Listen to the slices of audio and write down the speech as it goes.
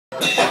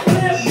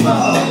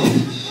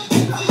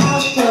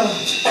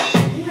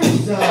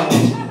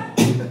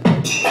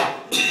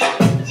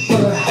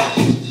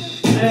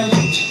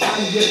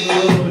I'm getting a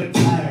little bit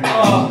tired. I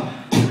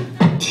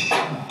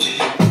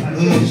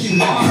don't know if she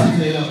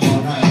stayed up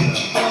all night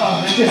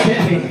though. It just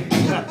hit me.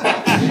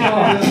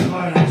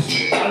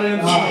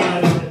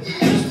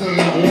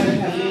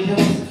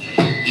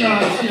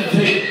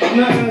 I'm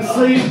not gonna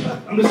sleep.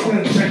 I'm just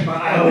gonna check my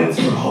eyelids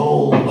for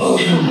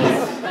holes.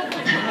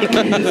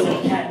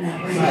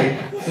 Like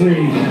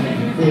 3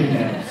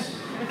 minutes.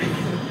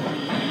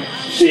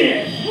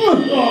 Shit!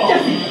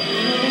 Jesse!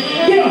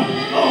 Get up!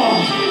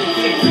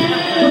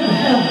 What the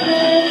hell?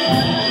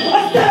 I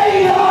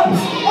stayed up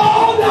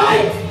all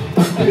night!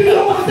 You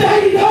know I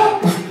stayed up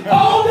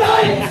all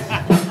night!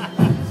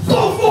 So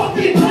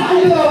fucking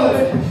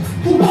tired!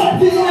 What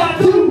did I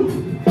do?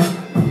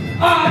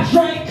 I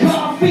drank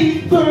coffee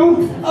through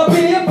a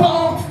beer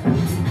bong,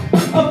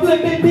 a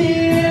flipping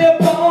beer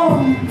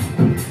bong.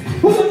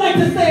 Who would like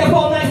to stay up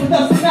all night with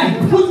us tonight?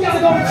 Who's got to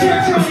go to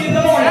church early in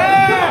the morning?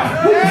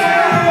 Who's got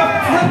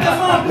to have their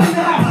mom clean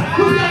the house?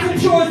 Who's got some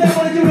chores they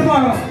want to do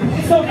tomorrow?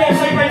 It's so damn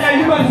late right now,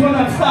 you might as well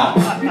not stop.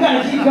 You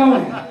got to keep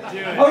going.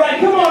 Alright,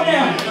 come on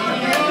now.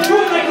 Who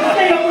would like to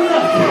stay up with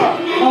us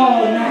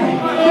all night?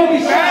 Don't be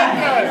shy.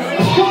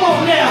 Come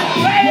on now.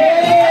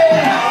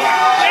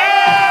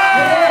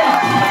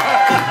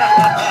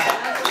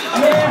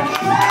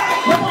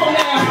 Come on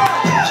now.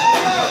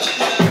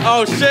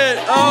 Oh shit!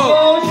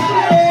 Oh!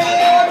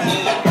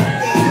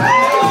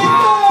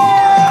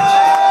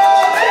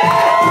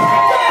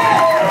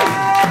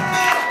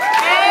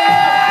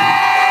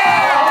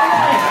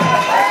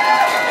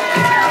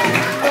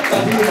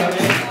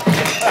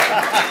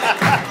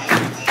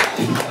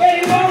 Hey,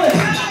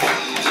 Rollins!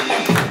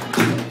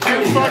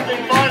 You're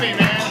fucking funny,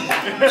 man.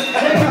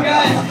 Thank you,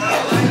 guys.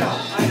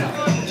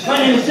 My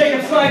name is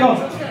Smigel.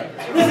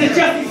 This is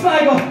Jesse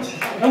Smigel.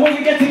 And when we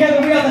get together,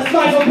 we are the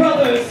Smigel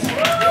Brothers.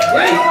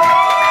 Right?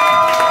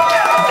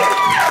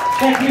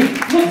 Thank you.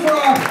 Look for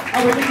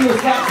our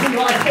ridiculous rap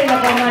single, I Stayed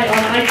Up All Night on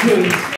iTunes.